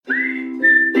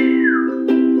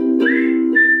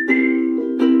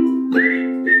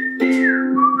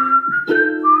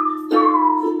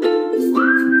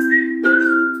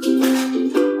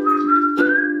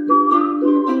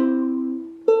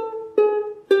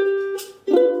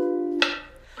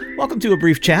Welcome to A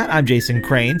Brief Chat. I'm Jason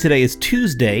Crane. Today is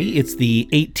Tuesday. It's the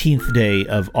 18th day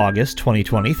of August,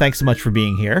 2020. Thanks so much for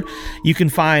being here. You can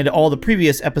find all the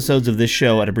previous episodes of this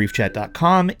show at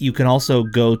abriefchat.com. You can also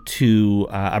go to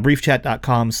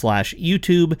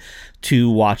abriefchat.com/YouTube to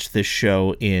watch this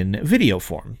show in video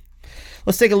form.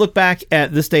 Let's take a look back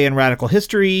at this day in radical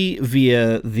history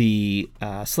via the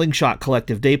Slingshot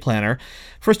Collective Day Planner.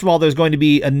 First of all, there's going to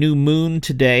be a new moon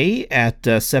today at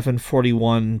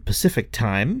 7:41 Pacific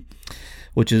time,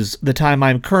 which is the time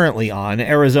I'm currently on.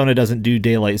 Arizona doesn't do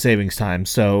daylight savings time,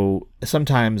 so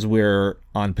sometimes we're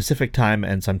on Pacific time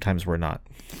and sometimes we're not.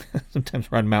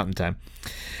 Sometimes we're on Mountain time.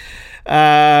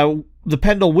 The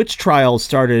Pendle witch trials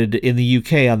started in the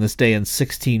UK on this day in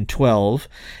 1612,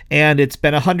 and it's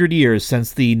been 100 years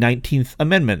since the 19th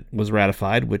Amendment was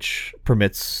ratified, which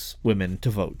permits women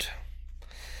to vote.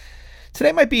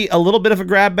 Today might be a little bit of a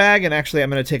grab bag, and actually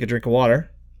I'm going to take a drink of water.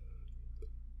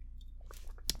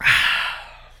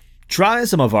 Try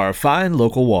some of our fine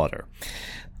local water.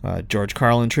 George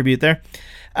Carlin tribute there.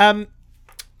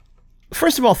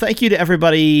 First of all, thank you to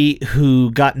everybody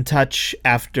who got in touch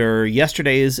after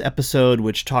yesterday's episode,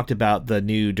 which talked about the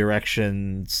new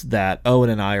directions that Owen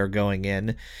and I are going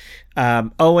in.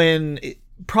 Owen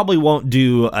probably won't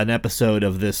do an episode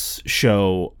of this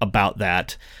show about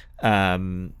that.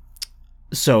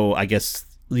 So I guess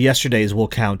yesterday's will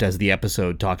count as the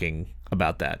episode talking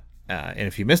about that. And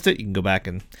if you missed it, you can go back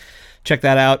and check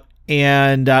that out.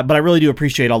 And but I really do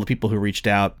appreciate all the people who reached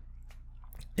out.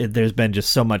 There's been just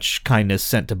so much kindness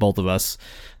sent to both of us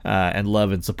and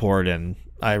love and support, and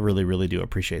I really, really do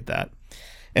appreciate that.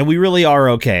 And we really are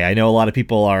okay. I know a lot of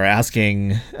people are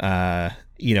asking,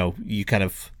 you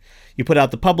put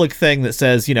out the public thing that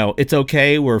says, it's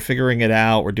okay, we're figuring it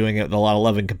out, we're doing it with a lot of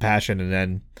love and compassion, and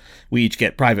then we each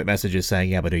get private messages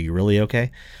saying, yeah, but are you really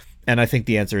okay? And I think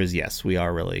the answer is yes, we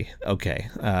are really okay.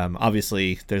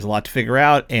 Obviously, there's a lot to figure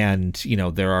out, and,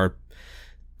 there are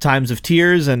times of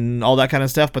tears and all that kind of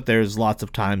stuff, but there's lots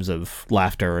of times of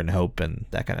laughter and hope and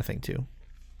that kind of thing too.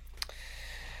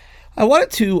 I wanted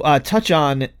to touch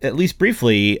on, at least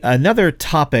briefly, another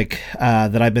topic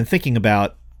that I've been thinking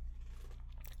about.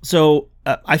 So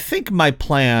I think my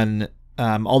plan,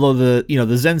 although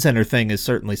the Zen Center thing is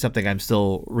certainly something I'm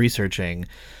still researching,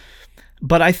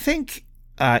 but I think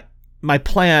my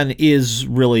plan is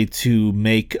really to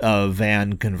make a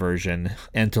van conversion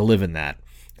and to live in that.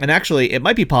 And actually, it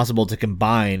might be possible to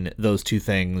combine those two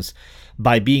things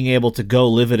by being able to go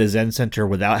live at a Zen center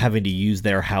without having to use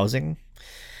their housing.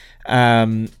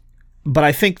 But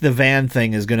I think the van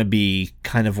thing is going to be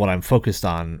kind of what I'm focused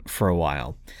on for a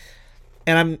while.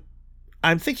 And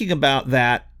I'm thinking about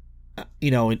that,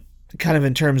 kind of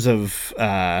in terms of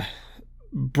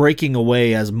breaking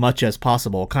away as much as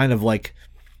possible, kind of like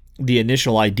the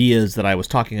initial ideas that I was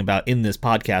talking about in this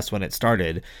podcast when it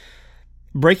started.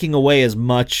 Breaking away as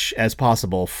much as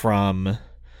possible from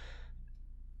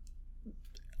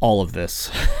all of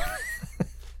this. I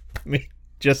mean,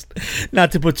 just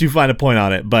not to put too fine a point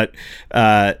on it, but,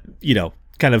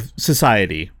 kind of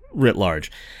society writ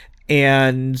large.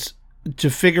 And to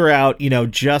figure out,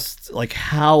 just like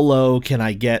how low can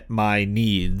I get my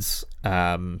needs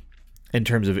in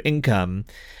terms of income,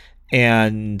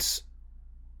 and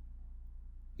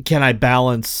can I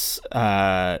balance,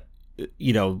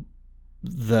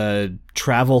 the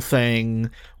travel thing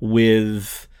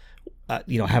with,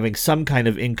 having some kind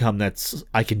of income that's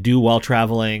I can do while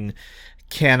traveling.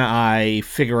 Can I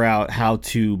figure out how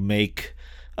to make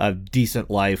a decent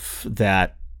life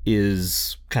that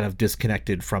is kind of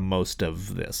disconnected from most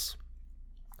of this?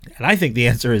 And I think the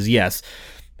answer is yes.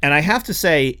 And I have to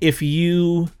say, if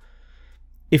you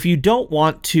don't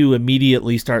want to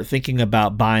immediately start thinking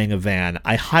about buying a van,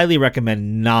 I highly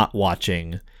recommend not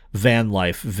watching van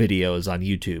life videos on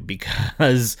YouTube,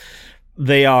 because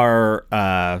they are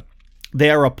a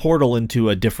portal into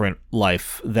a different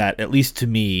life that, at least to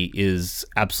me, is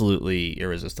absolutely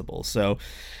irresistible. So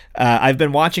I've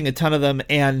been watching a ton of them,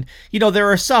 and there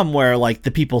are some where like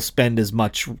the people spend as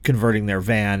much converting their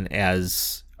van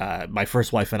as my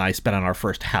first wife and I spent on our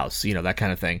first house, that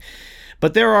kind of thing.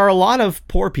 But there are a lot of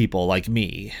poor people like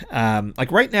me.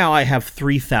 Like right now I have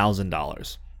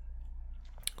 $3,000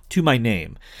 to my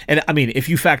name. And I mean, if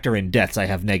you factor in debts, I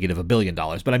have negative $1 billion.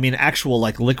 But I mean, actual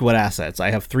like liquid assets,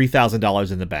 I have $3,000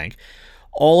 in the bank.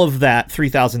 All of that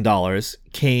 $3,000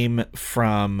 came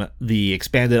from the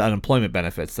expanded unemployment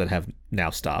benefits that have now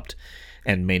stopped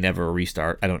and may never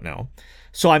restart. I don't know.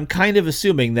 So I'm kind of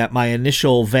assuming that my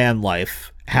initial van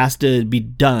life has to be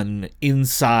done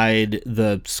inside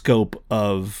the scope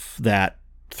of that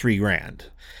 $3,000.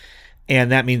 And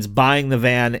that means buying the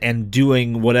van and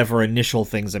doing whatever initial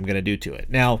things I'm going to do to it.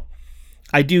 Now,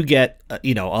 I do get, a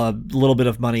little bit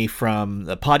of money from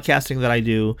the podcasting that I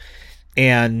do,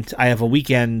 and I have a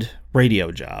weekend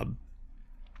radio job.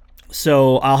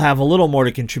 So I'll have a little more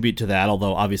to contribute to that,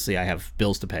 although obviously I have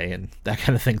bills to pay and that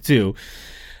kind of thing too.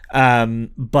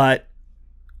 But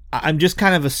I'm just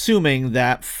kind of assuming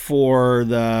that for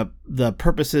the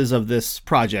purposes of this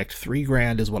project,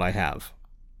 $3,000 is what I have.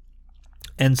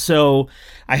 And so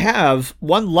I have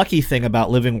one lucky thing about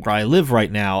living where I live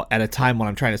right now at a time when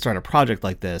I'm trying to start a project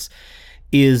like this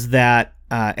is that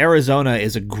Arizona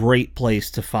is a great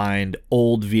place to find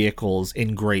old vehicles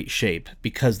in great shape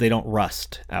because they don't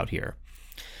rust out here.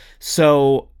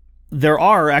 So there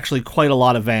are actually quite a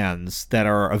lot of vans that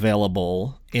are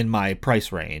available in my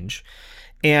price range.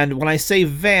 And when I say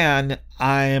van,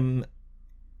 I'm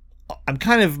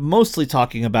kind of mostly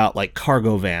talking about like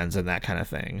cargo vans and that kind of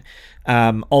thing.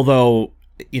 Although,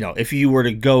 if you were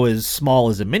to go as small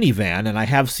as a minivan, and I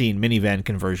have seen minivan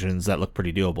conversions that look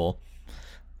pretty doable,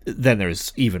 then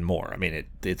there's even more. I mean,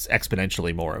 it's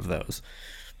exponentially more of those.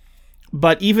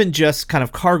 But even just kind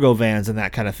of cargo vans and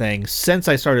that kind of thing, since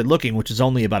I started looking, which is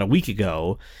only about a week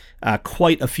ago,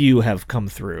 quite a few have come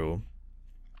through.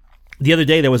 The other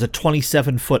day, there was a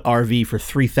 27-foot RV for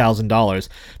 $3,000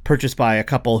 purchased by a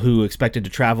couple who expected to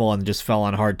travel and just fell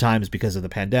on hard times because of the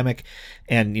pandemic.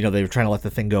 And, they were trying to let the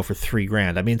thing go for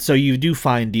 $3,000. I mean, so you do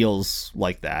find deals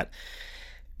like that.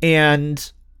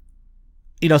 And,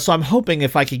 so I'm hoping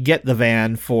if I could get the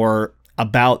van for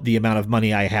about the amount of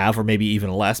money I have, or maybe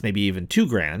even less, maybe even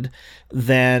 $2,000,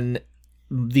 then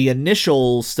the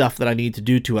initial stuff that I need to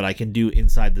do to it, I can do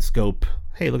inside the scope.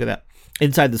 Hey, look at that.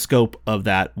 Inside the scope of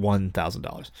that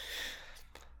 $1,000.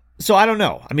 So I don't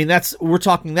know. I mean, that's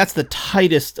the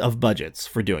tightest of budgets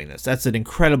for doing this. That's an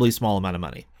incredibly small amount of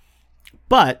money.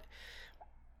 But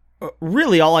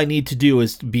really all I need to do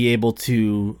is be able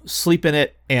to sleep in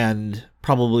it and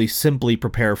probably simply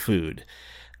prepare food.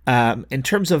 In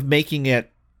terms of making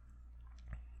it,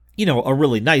 a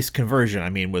really nice conversion,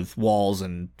 I mean, with walls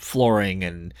and flooring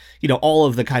and, all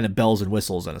of the kind of bells and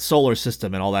whistles and a solar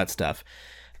system and all that stuff.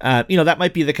 That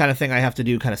might be the kind of thing I have to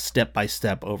do kind of step by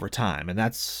step over time, and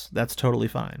that's totally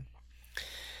fine.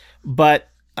 But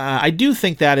I do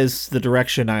think that is the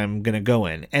direction I'm going to go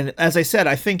in. And as I said,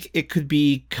 I think it could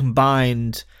be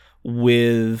combined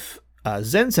with a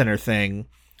Zen Center thing,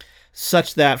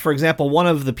 such that, for example, one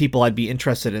of the people I'd be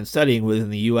interested in studying with in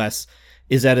the U.S.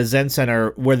 is at a Zen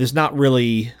Center where there's not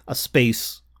really a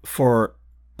space for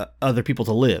other people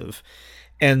to live.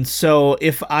 And so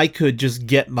if I could just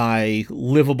get my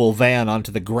livable van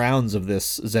onto the grounds of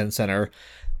this Zen Center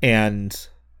and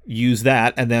use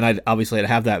that, and then I'd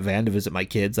have that van to visit my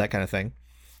kids, that kind of thing,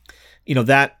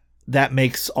 that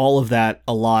makes all of that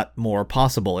a lot more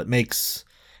possible. It makes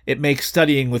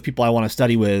studying with people I want to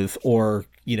study with, or,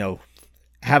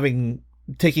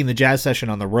 taking the jazz session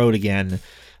on the road again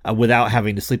without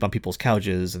having to sleep on people's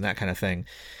couches and that kind of thing.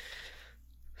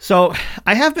 So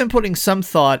I have been putting some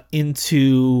thought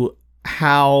into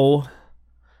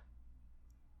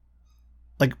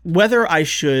whether I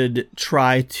should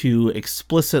try to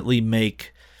explicitly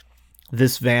make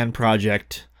this van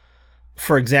project,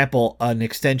 for example, an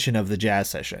extension of the jazz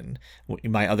session,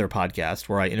 my other podcast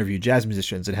where I interview jazz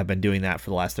musicians and have been doing that for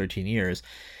the last 13 years.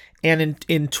 And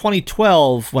in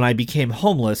 2012, when I became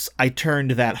homeless, I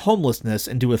turned that homelessness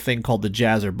into a thing called the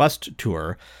Jazz or Bust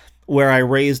Tour, where I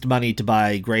raised money to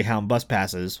buy Greyhound bus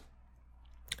passes.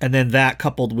 And then that,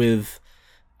 coupled with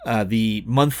the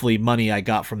monthly money I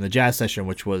got from the jazz session,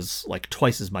 which was like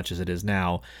twice as much as it is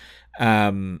now,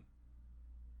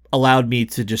 allowed me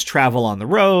to just travel on the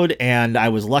road. And I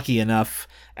was lucky enough,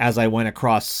 as I went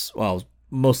across,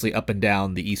 mostly up and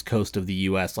down the east coast of the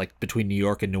U.S., like between New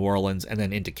York and New Orleans, and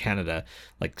then into Canada,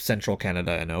 like central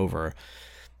Canada and over.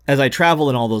 As I traveled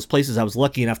in all those places, I was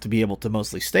lucky enough to be able to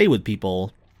mostly stay with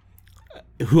people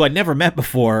who I'd never met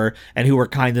before and who were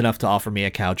kind enough to offer me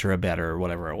a couch or a bed or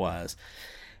whatever it was.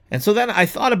 And so then I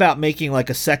thought about making like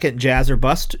a second Jazz or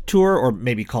Bust tour, or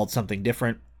maybe called something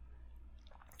different,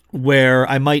 where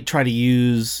I might try to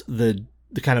use the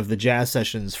kind of the jazz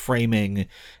sessions framing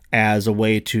as a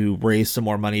way to raise some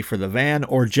more money for the van,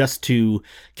 or just to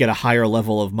get a higher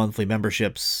level of monthly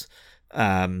memberships,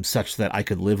 such that I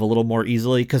could live a little more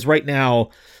easily. Because right now,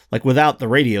 like without the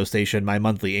radio station, my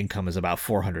monthly income is about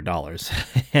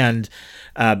 $400. And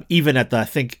even at I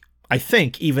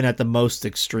think even at the most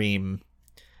extreme,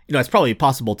 it's probably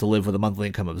possible to live with a monthly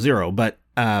income of $0. But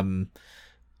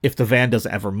if the van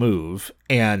doesn't ever move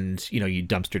and, you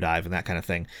dumpster dive and that kind of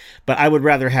thing. But I would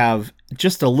rather have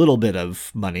just a little bit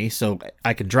of money so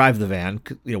I can drive the van,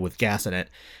 with gas in it.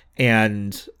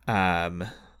 And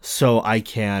so I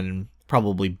can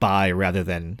probably buy rather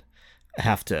than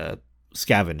have to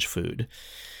scavenge food.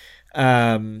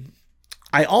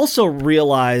 I also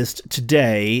realized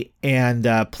today, and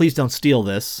please don't steal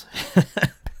this.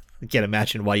 I can't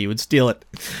imagine why you would steal it.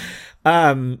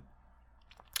 That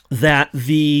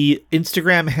the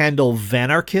Instagram handle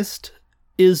Vanarchist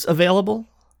is available,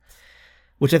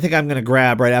 which I think I'm going to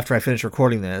grab right after I finish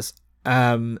recording this.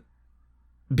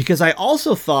 Because I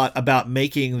also thought about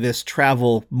making this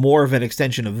travel more of an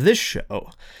extension of this show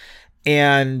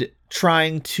and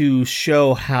trying to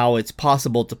show how it's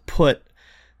possible to put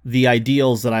the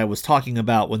ideals that I was talking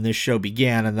about when this show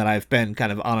began and that I've been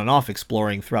kind of on and off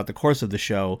exploring throughout the course of the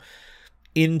show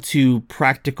into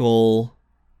practical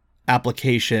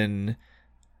application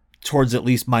towards at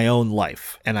least my own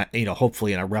life, and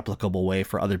hopefully in a replicable way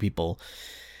for other people.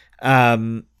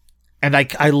 And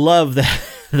I love the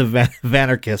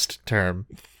Vanarchist term.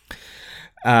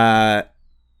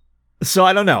 So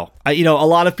I don't know. A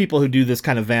lot of people who do this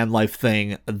kind of van life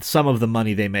thing, some of the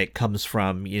money they make comes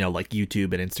from, like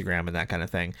YouTube and Instagram and that kind of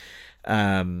thing.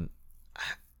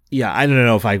 Yeah, I don't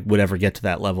know if I would ever get to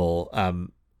that level.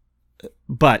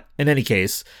 But in any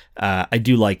case, I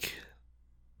do like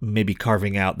maybe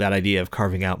carving out that idea of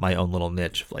carving out my own little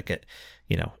niche of like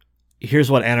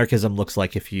here's what anarchism looks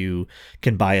like if you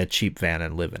can buy a cheap van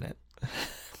and live in it.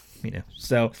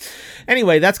 So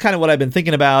anyway, that's kind of what I've been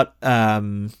thinking about.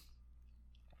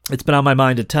 It's been on my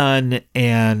mind a ton,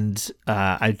 and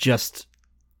I'm just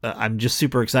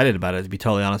super excited about it, to be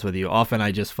totally honest with you. Often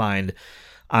I just find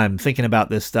I'm thinking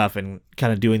about this stuff and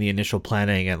kind of doing the initial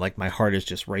planning, and like my heart is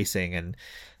just racing, and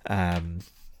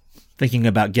thinking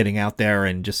about getting out there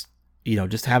and just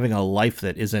having a life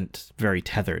that isn't very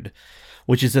tethered,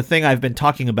 which is a thing I've been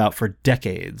talking about for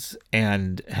decades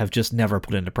and have just never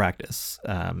put into practice,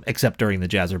 except during the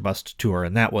Jazz or Bust tour.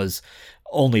 And that was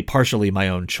only partially my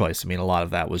own choice. I mean, a lot of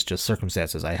that was just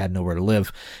circumstances. I had nowhere to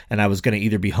live, and I was going to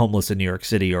either be homeless in New York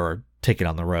City or take it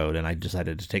on the road, and I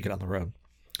decided to take it on the road.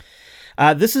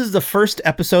 This is the first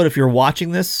episode, if you're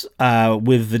watching this,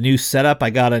 with the new setup. I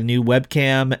got a new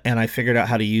webcam, and I figured out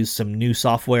how to use some new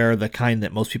software, the kind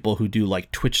that most people who do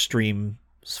like Twitch stream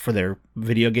for their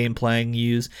video game playing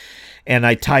use. And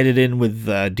I tied it in with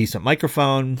a decent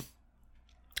microphone.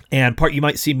 And part of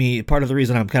the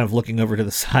reason I'm kind of looking over to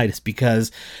the side is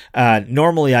because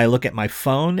normally I look at my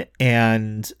phone,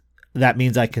 and that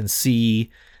means I can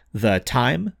see the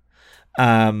time.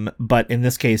 But in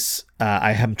this case,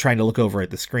 I am trying to look over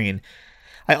at the screen.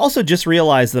 I also just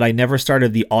realized that I never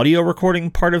started the audio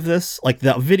recording part of this. Like,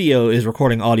 the video is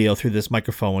recording audio through this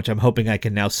microphone, which I'm hoping I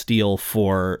can now steal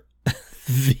for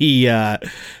the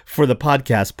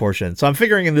podcast portion. So I'm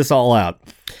figuring this all out.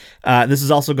 This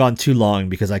has also gone too long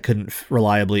because I couldn't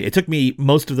reliably. It took me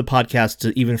most of the podcast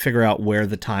to even figure out where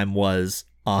the time was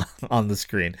on the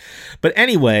screen. But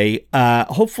anyway,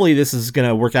 hopefully this is going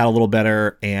to work out a little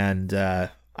better, and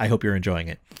I hope you're enjoying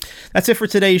it. That's it for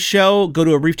today's show. Go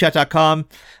to abriefchat.com.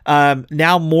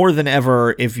 Now more than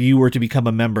ever, if you were to become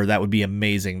a member, that would be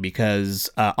amazing, because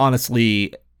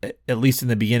honestly, at least in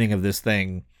the beginning of this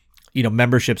thing,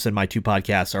 memberships in my two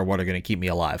podcasts are what are going to keep me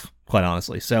alive, quite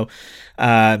honestly. So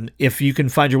if you can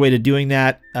find your way to doing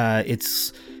that,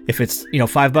 if it's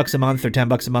 $5 a month or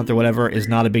 $10 a month or whatever is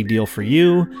not a big deal for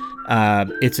you,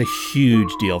 it's a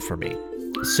huge deal for me.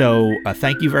 So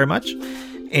thank you very much,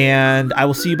 and I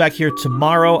will see you back here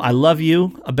tomorrow. I love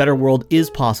you. A better world is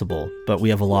possible, but we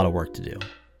have a lot of work to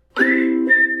do.